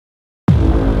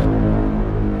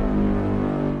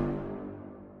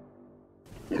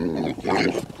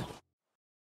Oh,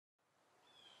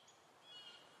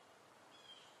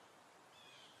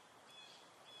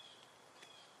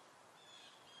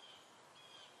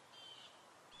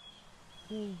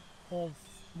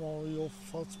 Mario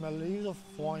Fartsmeller, he's a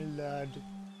fine lad.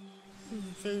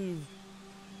 Very,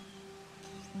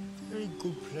 very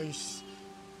good place.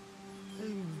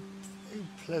 Very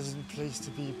pleasant place to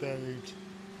be buried.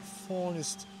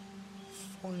 Finest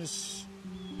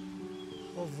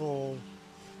of all.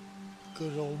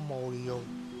 Good old Mario.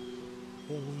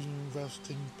 Always in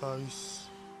resting place.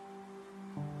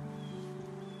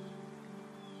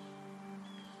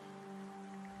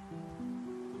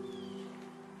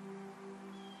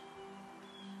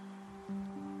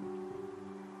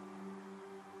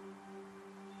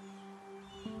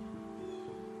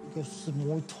 This is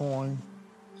my time.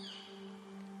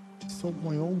 Start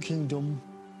my own kingdom,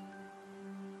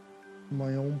 in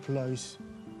my own place,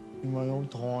 in my own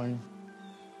time.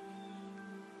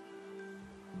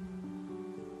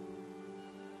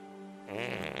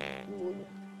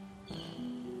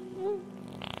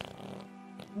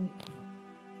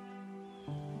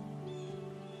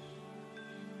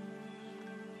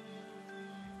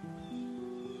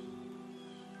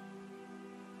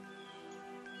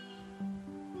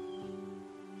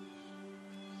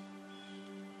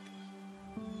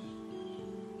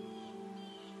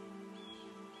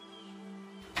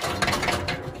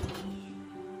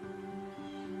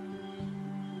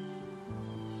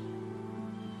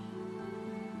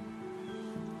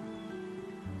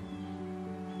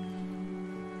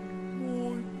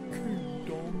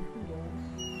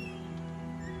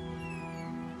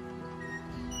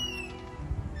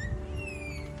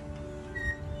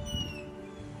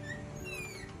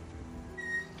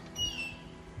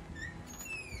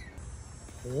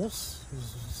 Boss?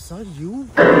 Is that you?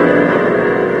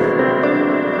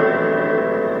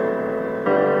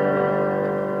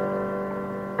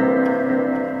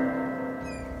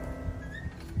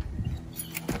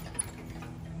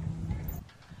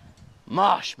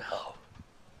 Marshmellow.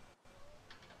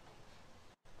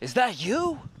 Is that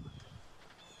you?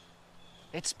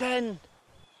 It's been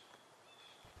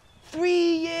 3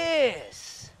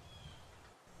 years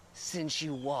since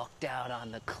you walked out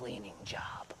on the cleaning job.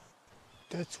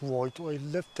 That's right, I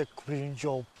left that cleaning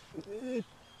job.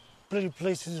 Bloody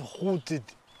place is haunted.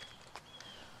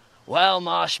 Well,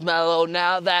 Marshmellow,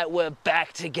 now that we're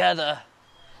back together,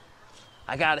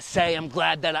 I gotta say I'm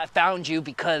glad that I found you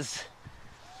because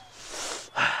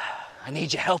I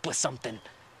need your help with something.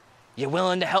 You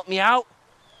willing to help me out?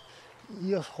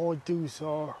 Yes, I do,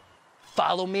 sir.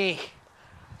 Follow me.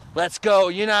 Let's go.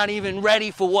 You're not even ready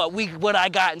for what I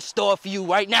got in store for you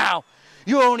right now.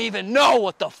 You don't even know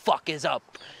what the fuck is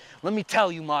up. Let me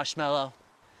tell you, Marshmellow,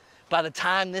 by the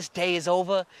time this day is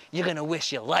over, you're gonna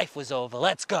wish your life was over.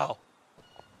 Let's go.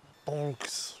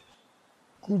 Thanks.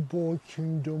 Goodbye,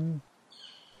 kingdom.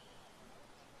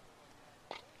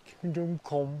 Kingdom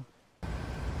come.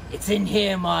 It's in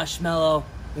here, Marshmellow.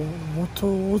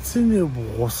 What's in there,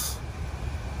 boss?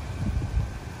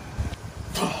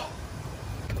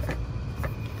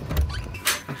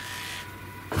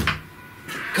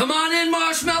 Come on in,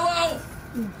 Marshmellow!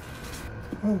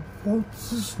 What's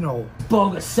this now?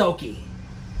 Boke-a-Sogey.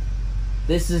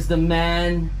 This is the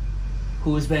man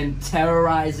who has been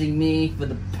terrorizing me for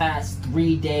the past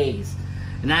 3 days.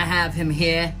 And I have him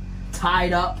here,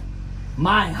 tied up,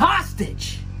 my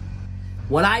hostage.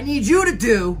 What I need you to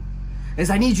do is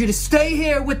I need you to stay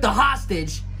here with the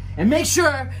hostage and make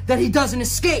sure that he doesn't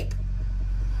escape.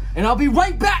 And I'll be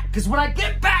right back, because when I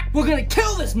get back, we're gonna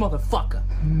kill this motherfucker.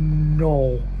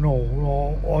 No,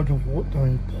 I don't want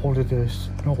any part of this.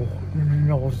 No,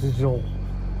 not at all.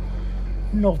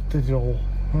 Not at all.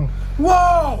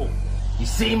 Whoa! You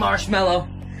see, Marshmellow?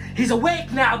 He's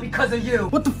awake now because of you.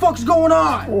 What the fuck's going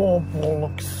on? Oh,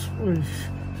 bollocks. It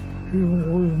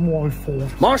was my fault.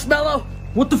 Marshmellow,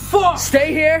 what the fuck?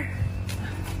 Stay here.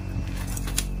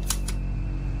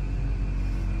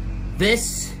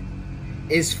 This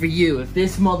is for you. If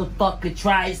this motherfucker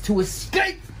tries to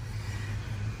escape,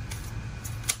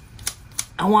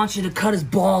 I want you to cut his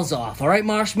balls off, all right,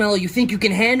 Marshmellow? You think you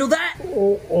can handle that?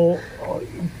 I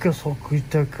guess I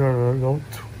could take care of that.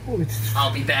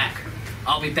 I'll be back.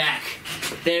 I'll be back.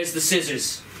 There's the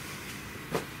scissors.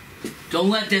 Don't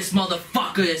let this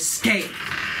motherfucker escape.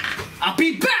 I'll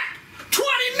be back! 20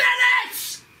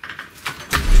 minutes!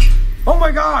 Oh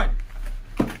my god!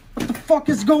 What the fuck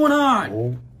is going on?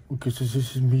 Oh, because this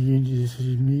is me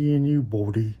and you,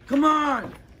 buddy. Come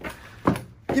on!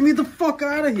 Get me the fuck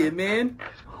out of here, man.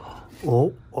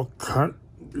 Oh, I can't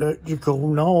let you go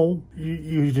now.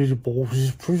 You're the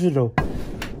boss's prisoner.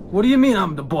 What do you mean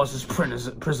I'm the boss's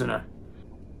prisoner?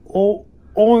 Oh,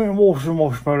 I'm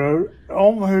Marshmellow.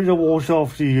 I'm here to watch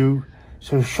after you.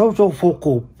 So shut the fuck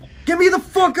up. Get me the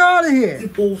fuck out of here! You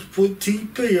both put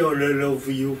TP on it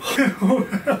over you.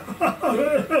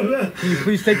 Can you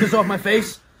please take this off my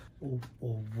face?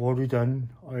 What are you done?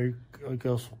 I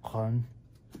guess I can.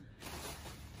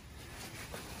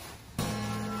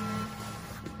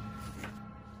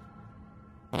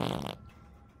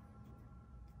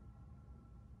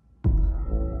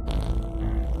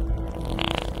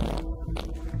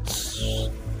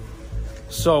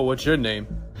 So, what's your name?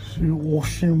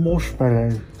 Austin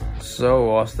Marshmellow.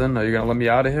 So, Austin, are you gonna let me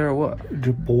out of here or what?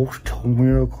 The boss told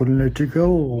me I couldn't let you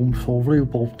go. I'm sorry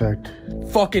about that.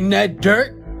 Fucking Ned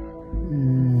Dirt?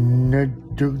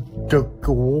 Ned Dirt?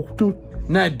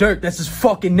 Ned Dirt, that's his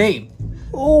fucking name.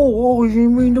 Oh, you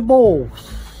mean the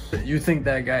boss? You think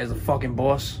that guy is a fucking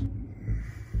boss?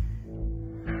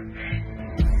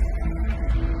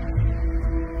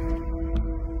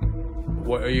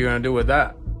 What are you gonna do with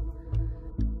that?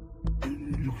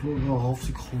 I have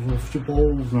to cut off the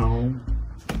balls now.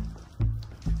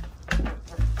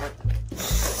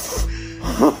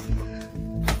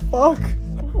 Fuck!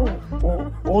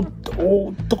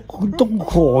 Don't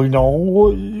cry now.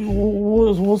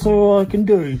 What's all I can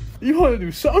do? You wanna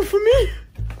do something for me?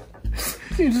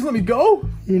 Can you just let me go?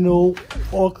 You know,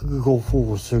 I could go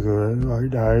for a cigarette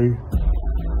right now.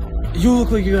 You look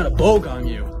like you got a boke on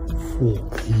you.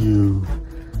 Fuck you.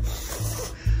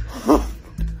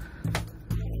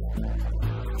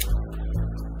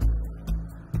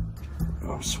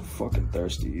 I'm so fucking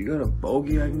thirsty. You got a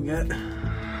bogey I can get?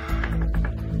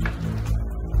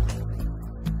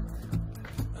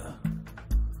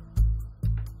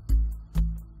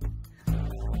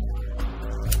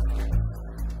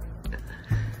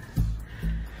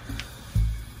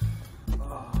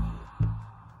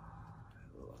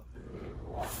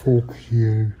 Fuck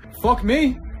you. Fuck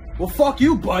me? Well, fuck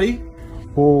you, buddy.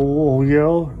 Oh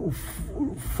yeah?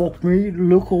 Fuck me.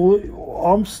 Look,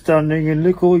 I'm standing and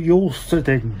look where you're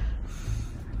sitting.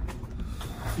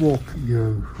 Fuck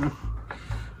you.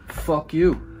 Fuck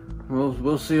you.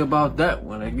 We'll see about that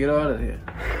when I get out of here.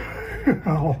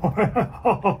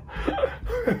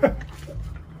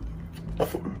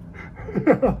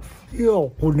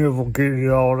 You'll never get it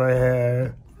out of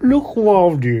here. Look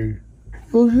around you.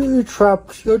 You're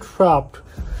trapped. You're trapped.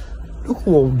 Look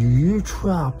around you. You're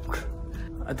trapped.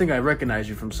 I think I recognize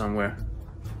you from somewhere.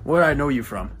 Where'd I know you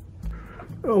from?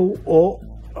 Oh,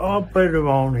 I've been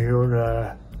around here and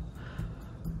there.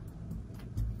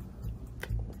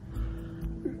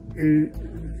 In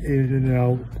and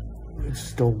out. In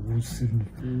stores and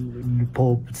in the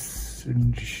pubs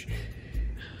and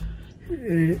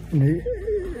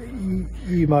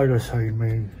you might have seen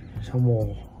me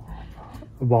somewhere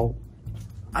about.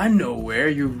 I know where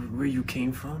you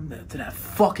came from. To that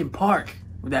fucking park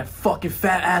with that fucking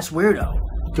fat ass weirdo.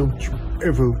 Don't you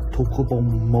ever talk about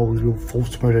Mario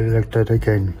Fartsmeller like that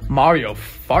again. Mario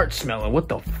Fartsmeller? What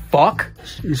the fuck?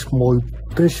 He's my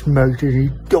best mate and he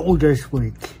died this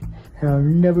week. And I'll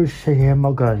never see him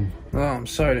again. Oh, I'm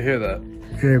sorry to hear that.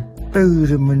 They buried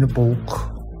him in the book.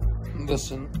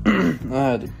 Listen,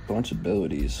 I had a bunch of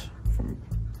abilities.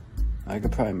 I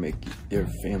could probably make your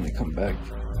family come back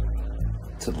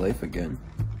to life again.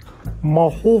 My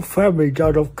whole family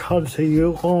died of cancer.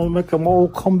 You're gonna make them all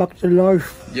come back to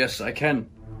life. Yes, I can.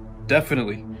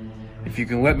 Definitely. If you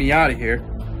can let me out of here,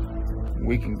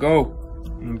 we can go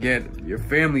and get your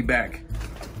family back.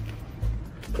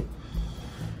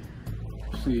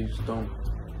 Please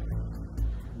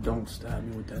don't stab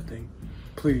me with that thing.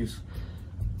 Please.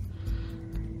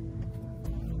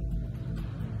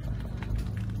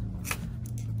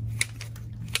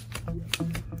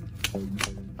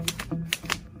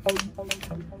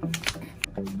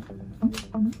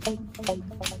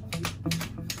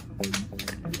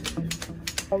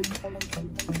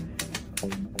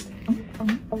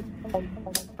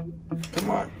 Come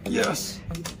on. Yes.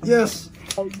 Yes.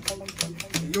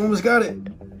 You almost got it.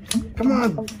 Come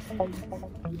on.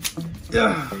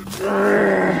 Yeah.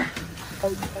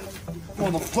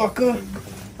 Motherfucker.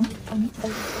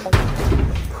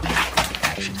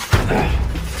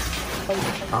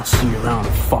 I'll see you around,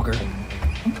 fucker.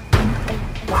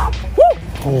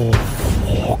 Oh,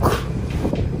 fuck.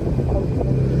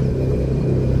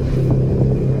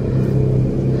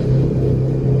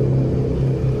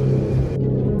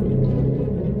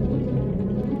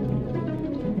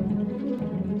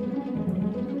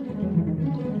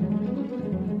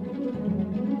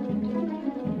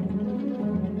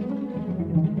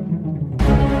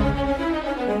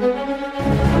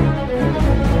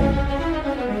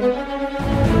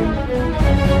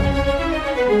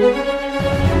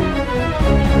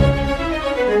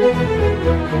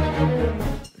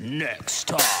 Next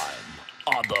time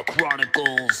on the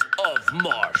Chronicles of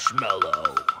Marshmellow.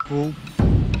 Oh,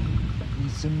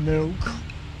 need some milk.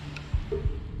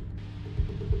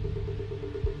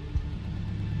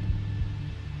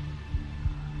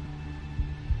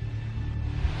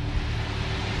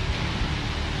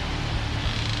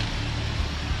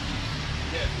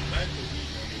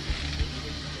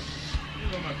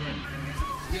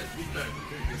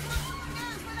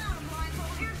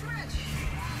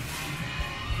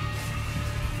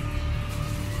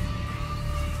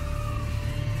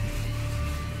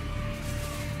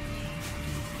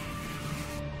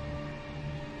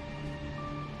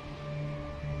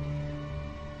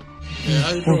 Yeah,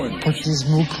 how you doing? Purchase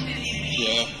milk.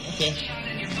 Yeah, okay.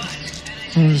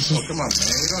 What is this? Oh, come on, man.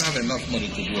 We don't have enough money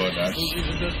to do all that.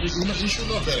 You should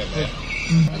know better, man.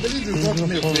 I believe you got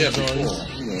me a player before,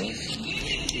 you know.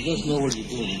 You just know what you're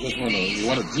doing. You just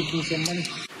want to dupe me some money?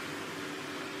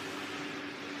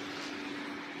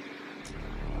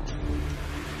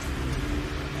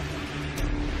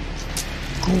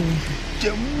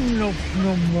 God,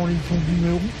 no money for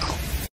milk.